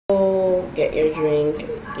get your drink,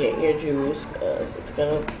 get your juice, because it's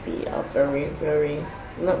gonna be a very,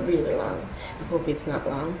 not really long. I hope it's not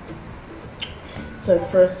long. So I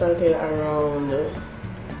first started around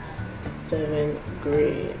 7th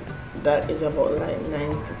grade. That is about like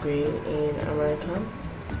 9th grade in America.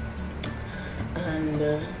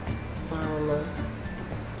 And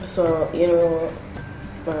so you know,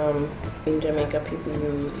 in Jamaica people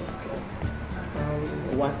use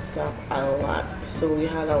WhatsApp a lot. So we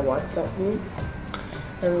had a WhatsApp group,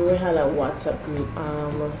 and we had a WhatsApp group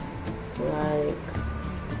like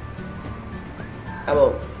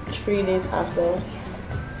about 3 days after,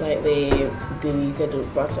 like they deleted the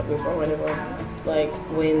WhatsApp group or whatever. Like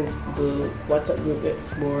when the WhatsApp group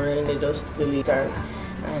gets boring, they just delete it,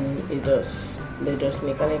 and they just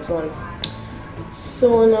make a next one.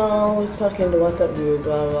 So now we're stuck in the WhatsApp group,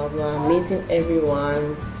 blah blah blah, meeting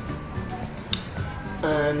everyone,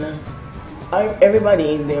 and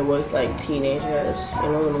everybody in there was like teenagers, you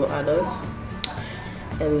know, no adults.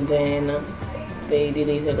 And then they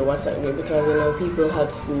deleted the WhatsApp group because, you know, people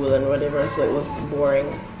had school and whatever, so it was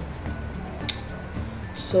boring.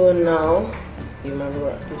 So now, you remember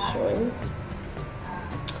what it's showing?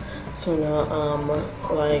 So now,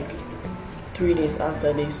 like 3 days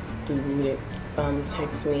after this dude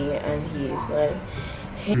text me, and he's like,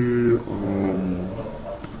 hey,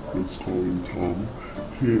 let's call him Tom.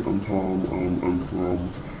 Hey, I'm Tom. I'm from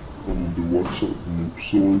the WhatsApp group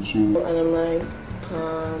so and so. And I'm like,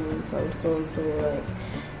 from so and so. Like,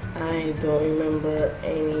 I don't remember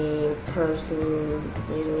any person,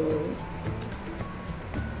 you know,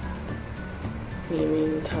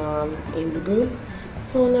 naming Tom in the group.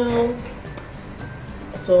 So now,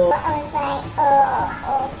 so I was like, oh,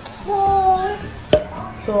 okay.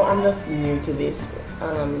 So I'm just new to this,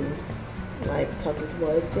 like talking to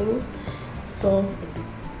boys thing. So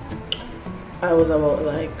I was about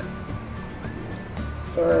like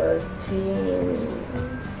 13,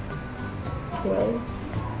 12,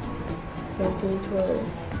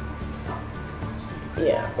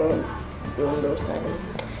 yeah, around those times.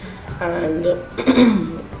 And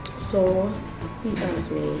so he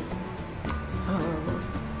asked me,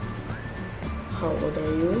 how old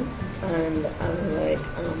are you? And I was like,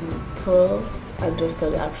 12. I just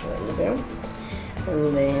told the actual age. And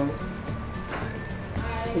then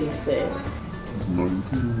he said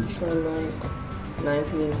 19. So I'm like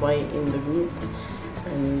 19, white in the group.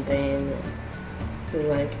 And then he's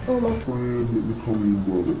like, oh my friend, let me call you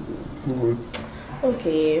brother.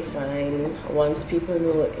 Okay, fine. Once people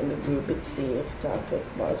know in the group, it's safe to talk to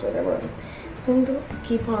about whatever. So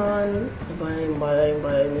keep on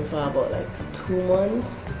bothering me for about like 2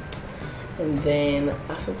 months. And then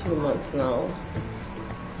after 2 months now,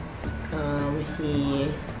 he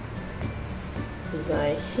was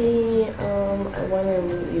like, hey, I wanna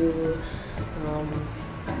meet you.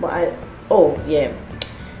 Oh yeah,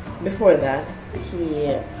 before that,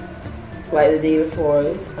 he, like the day before,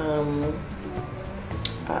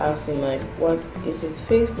 I asked him like, what is his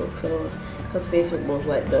Facebook? So, because Facebook was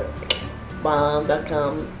like the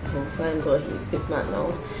bomb.com sign, but it's not now.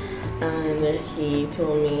 And he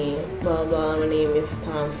told me, blah blah, my name is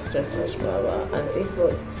Tom such and such, blah blah, on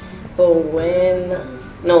Facebook. But when,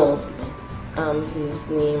 no, his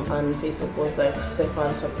name on Facebook was like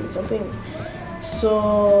Stefan something.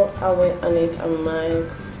 So I went on it, I'm like,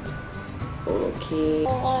 okay. Your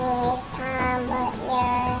name is Tom, but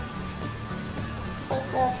your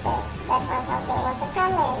Facebook says Stefan something, what's the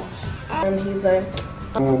problem? And he's like,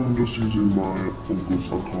 I'm just using my uncle's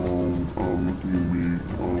account, luckily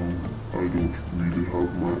I don't really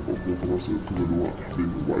have my uncle for myself because I don't want to have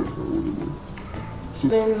a wife or whatever. So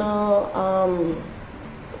then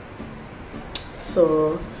so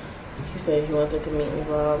he said he wanted to meet me,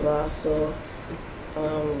 blah blah. So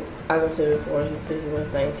as I said before, he said he was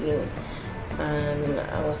 19, and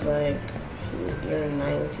I was like, you're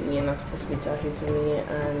 19, you're not supposed to be talking to me.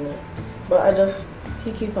 And but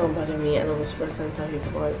he keep on bothering me, and it was the first time talking to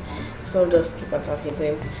him, so I just keep on talking to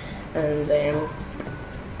him. And then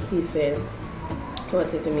he said he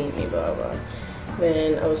wanted to meet me, blah blah.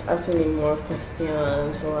 Then I was asking him more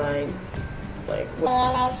questions, so I like, when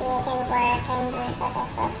you're 19, you can work and do such and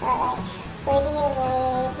stuff. So like, where do you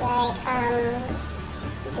live? Like,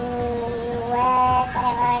 do you work?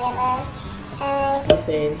 Whatever. he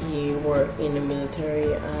said he worked in the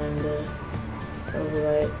military, and I was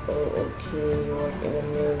like, oh, okay, you work in the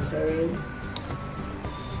military.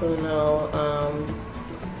 So now,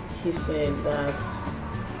 he said that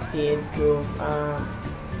he drove a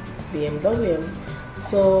BMW.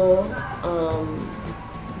 So,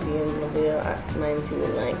 BMW at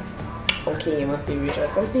 19, like, okay, you must be rich or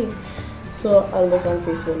something. So I look on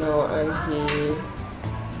Facebook now, and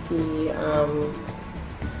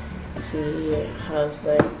he has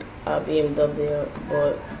like a BMW,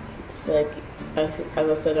 but it's like, as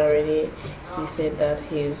I said already, he said that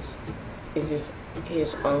it's just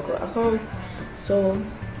his uncle account. So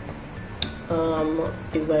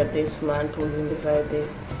it's like this man posing beside this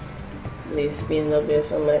BMW.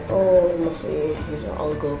 So I'm like, oh, it must be his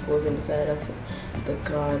uncle posing beside of the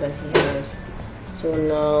car that he has. So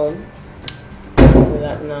now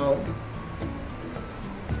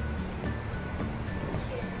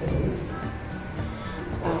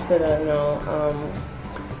after that now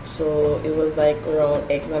so it was like around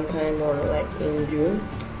exam time, or like in June,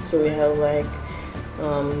 so we have like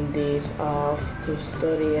days off to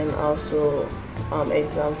study, and also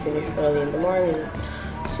exam finish early in the morning.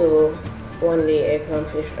 So one day exam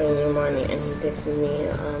finished early in the morning, and he texted me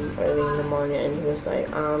early in the morning, and he was like,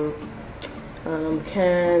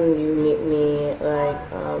 can you meet me like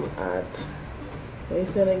at, what you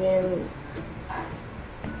said again,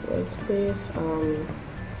 what's place,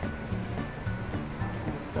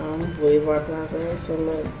 Boulevard Plaza. So I'm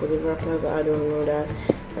like, Boulevard Plaza, I don't know that.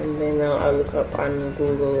 And then I look up on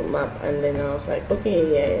Google Map, and then I was like, okay,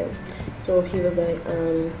 yeah. So he was like,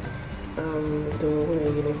 don't wear a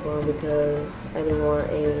uniform because I don't want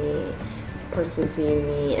any person seeing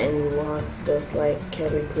me, and he walks just like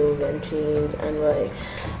carry clothes and change. And like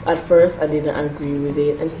at first I didn't agree with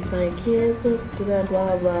it, and he's like, yeah, just do that,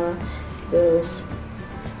 blah blah, just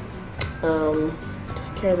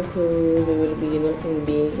carry the clothes, it would be nothing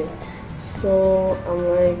big. So I'm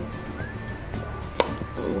like,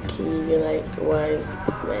 okay, you're like, why,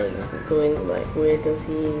 like going, like, where does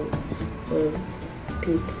he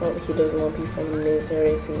doesn't want people from the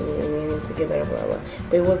military seeing me together, blah blah.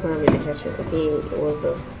 But it was not really catching. Okay, it was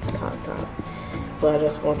just talk, but I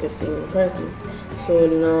just wanted to see him in person. So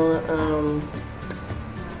now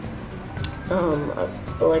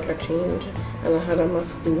I changed, and I had on my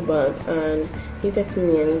school bag, and he texted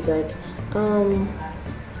me, and he's like,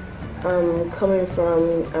 I'm coming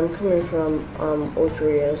from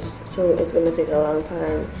Otrius, so it's gonna take a long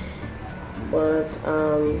time, but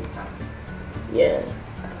yeah,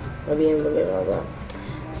 I'll be able to blah blah.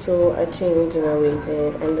 So I changed and I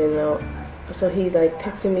waited, and then now, so he's like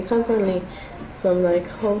texting me constantly. So I'm like,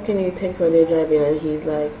 how can you text when you're driving? And he's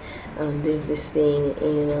like, there's this thing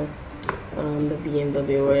in the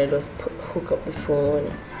BMW where I just hook up the phone,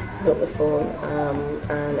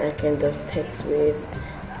 and I can just text with,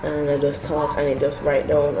 and I just talk, and it just write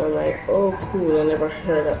down. I'm like, oh cool, I never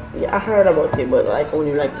heard of, yeah, I heard about it, but like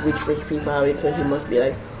only like rich people have it, so he must be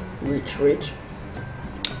like rich.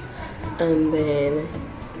 And then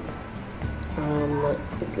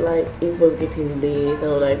like it was getting late, and I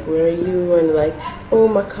was like, where are you? And like, oh,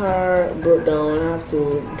 my car broke down, I have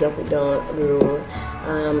to drop it down the road.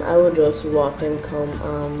 I would just walk and come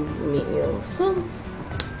meet you. So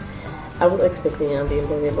I was expecting him to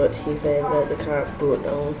be in, but he said that the car broke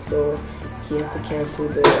down, so he had to carry to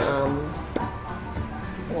the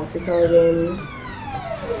what's it called again?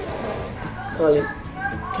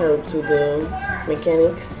 Carry to the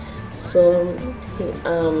mechanics. So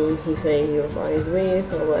he said he was on his way.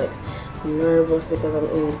 So I'm like nervous because I'm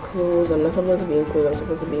in clothes. I'm not supposed to be in clothes, I'm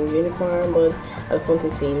supposed to be in uniform, but I just want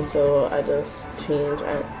to see him, so I just changed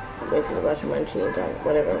and went to the bathroom and changed and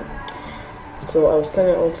whatever. So I was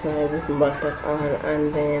standing outside with my backpack on,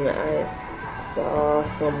 and then I saw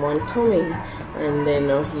someone coming, and then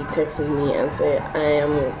he texted me and said, I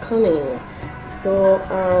am coming. So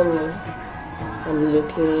I'm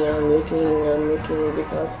looking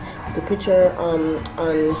because the picture on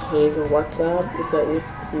his WhatsApp is like this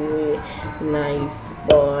cool, nice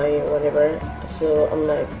boy, whatever. So I'm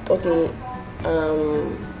like, okay,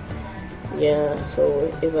 yeah, so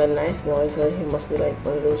it's a nice boy, so he must be like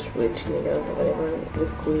one of those rich niggas or whatever,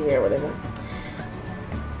 with cool hair or whatever.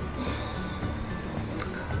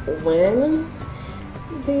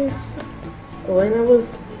 When I was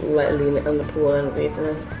like leaning on the pool and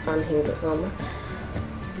waiting on him to come,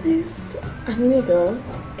 this nigga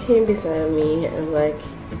came beside me and like,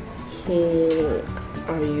 hey,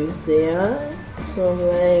 are you there? So I'm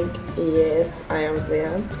like, yes, I am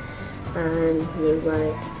there. And he was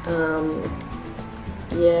like,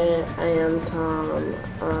 yeah, I am Tom.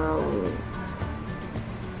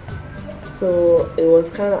 So it was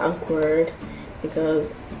kind of awkward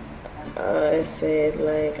because I said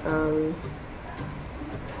like,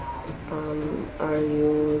 are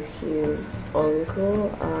you his uncle?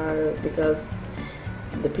 Or because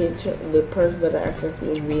the person that I actually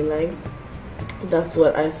see in real life, that's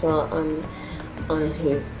what I saw on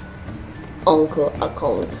his uncle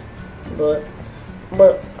account. But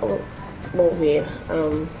but wait,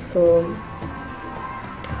 so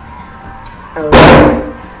I was,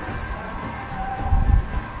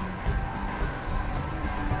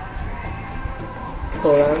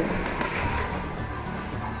 hold on.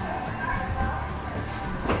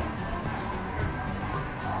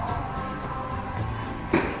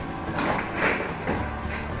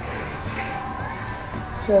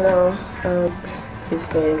 So now, he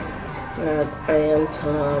said that I am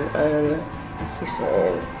Tom, and he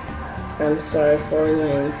said, I'm sorry for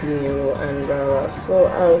lying to you, and blah blah.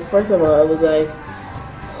 So, first of all, I was like,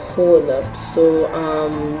 hold up. So,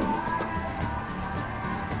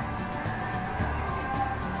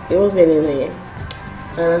 it was getting late,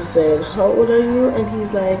 and I said, how old are you? And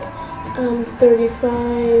he's like, I'm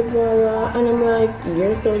 35, blah blah. And I'm like,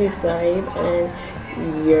 you're 35, and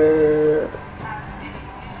you're,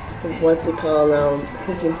 what's it called now,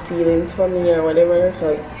 hooking feelings for me or whatever,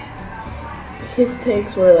 because his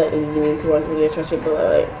takes were like leaning towards relationship, but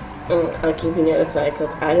like, I'll keep you on the side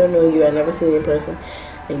because I don't know you, I never seen you in person,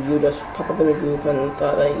 and you just pop up in the group and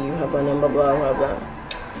thought that you have a number, blah blah blah.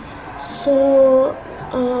 So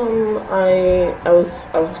I was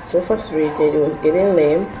so frustrated. It was getting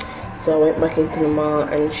late, so I went back into the mall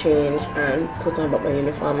and changed and put on back my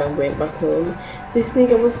uniform and went back home. This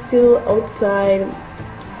nigga was still outside,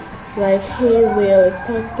 like, hey Zaya, let's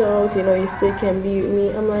talk out, you know, you still can be with me.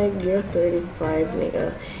 I'm like, you're 35,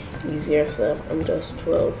 nigga, ease yourself, I'm just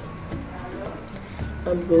 12.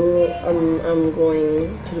 I'm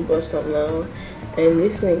going to the bus stop now, and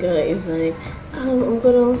this nigga is like, I'm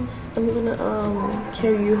gonna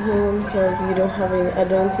carry you home because you don't have any, I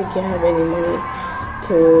don't think you have any money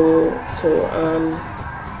to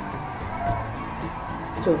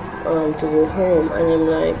go home. And I'm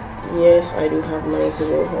like, yes, I do have money to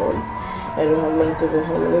go home. I don't have money to go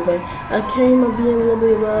home. And he's like, I carry my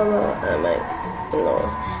BMW, blah blah. And I'm like, no,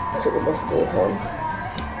 I took the bus to go home.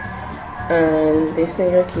 And this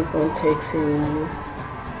nigga keep on texting me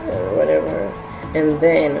and whatever. And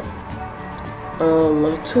then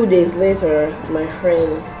 2 days later, my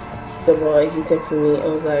friend, he's a boy, he texted me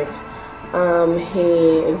and was like,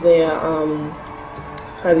 hey Isaiah,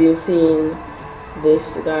 have you seen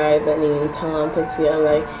this guy that named Tom text you? I'm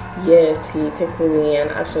like, yes, he texted me and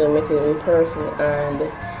actually met him in person, and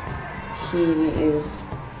he is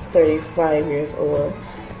 35 years old.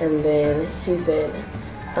 And then he said,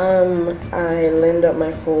 I lend up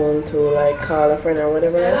my phone to like call a friend or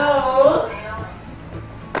whatever. Hello.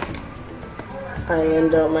 I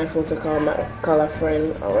lend up my phone to call a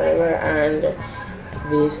friend or whatever, and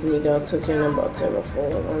this nigga took your number to my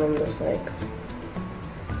phone, and I'm just like,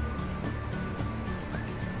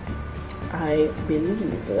 I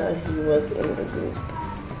believe that he was in the group,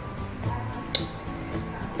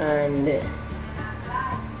 and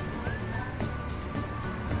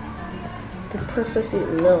to process it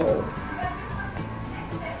now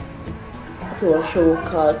to a show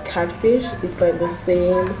called Catfish, it's like the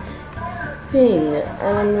same thing,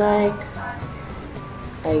 and I'm like,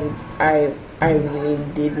 I really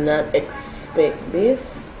did not expect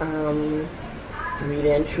this,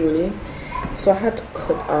 really and truly. So I had to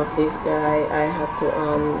cut off this guy. I had to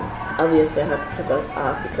obviously I had to cut it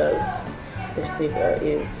off because this nigga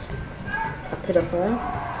is a pedophile.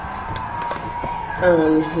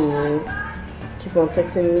 He keep on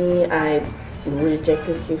texting me. I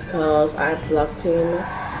rejected his calls. I blocked him.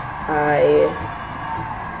 I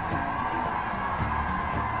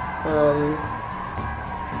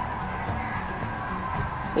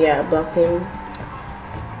blocked him.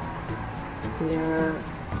 Yeah,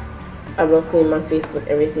 I blocked him on Facebook,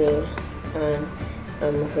 everything.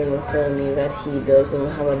 And my friend was telling me that he doesn't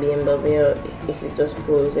have a BMW. He's just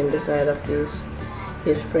posing beside of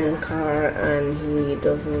his friend's car, and he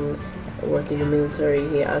doesn't work in the military.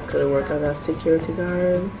 He actually works as a security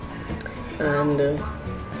guard and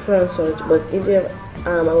such. But if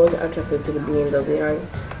I wasn't attracted to the BMW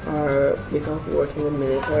or because he worked in the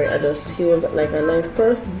military. He was like a nice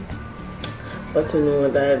person, but to know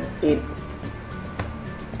that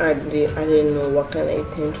I didn't know what kind of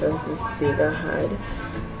intentions this nigga had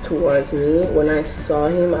towards me. When I saw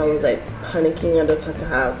him, I was like panicking. I just had to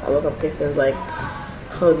have a lot of questions like,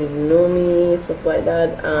 how did you know me, stuff like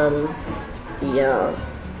that. Yeah.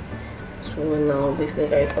 So now this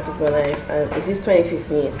nigga is out of my life, and it is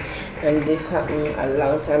 2015, and this happened a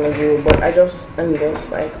long time ago. But I'm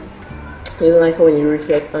just like, you know, like when you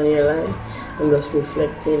reflect on your life, I'm just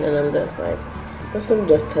reflecting, and I'm just like, let me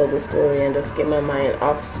just tell the story and just get my mind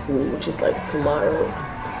off school, which is like tomorrow.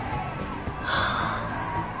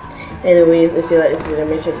 Anyways, if you like this video,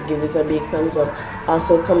 make sure to give this a big thumbs up.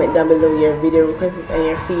 Also comment down below your video requests and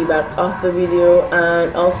your feedback of the video,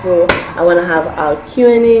 and also I want to have a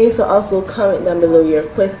Q&A, so also comment down below your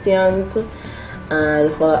questions,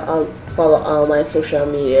 and follow all my social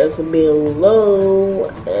medias below,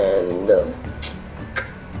 and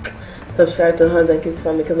subscribe to Hugs and Kiss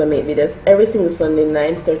Family because I make videos every single Sunday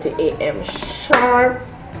 9:30 a.m. sharp.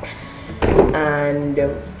 And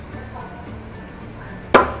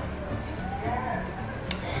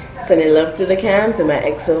sending love to the camp, to my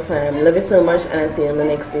EXO fam. Love you so much, and I'll see you in the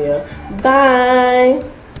next video. Bye.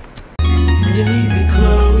 You need me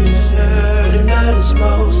closer, the night is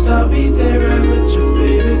most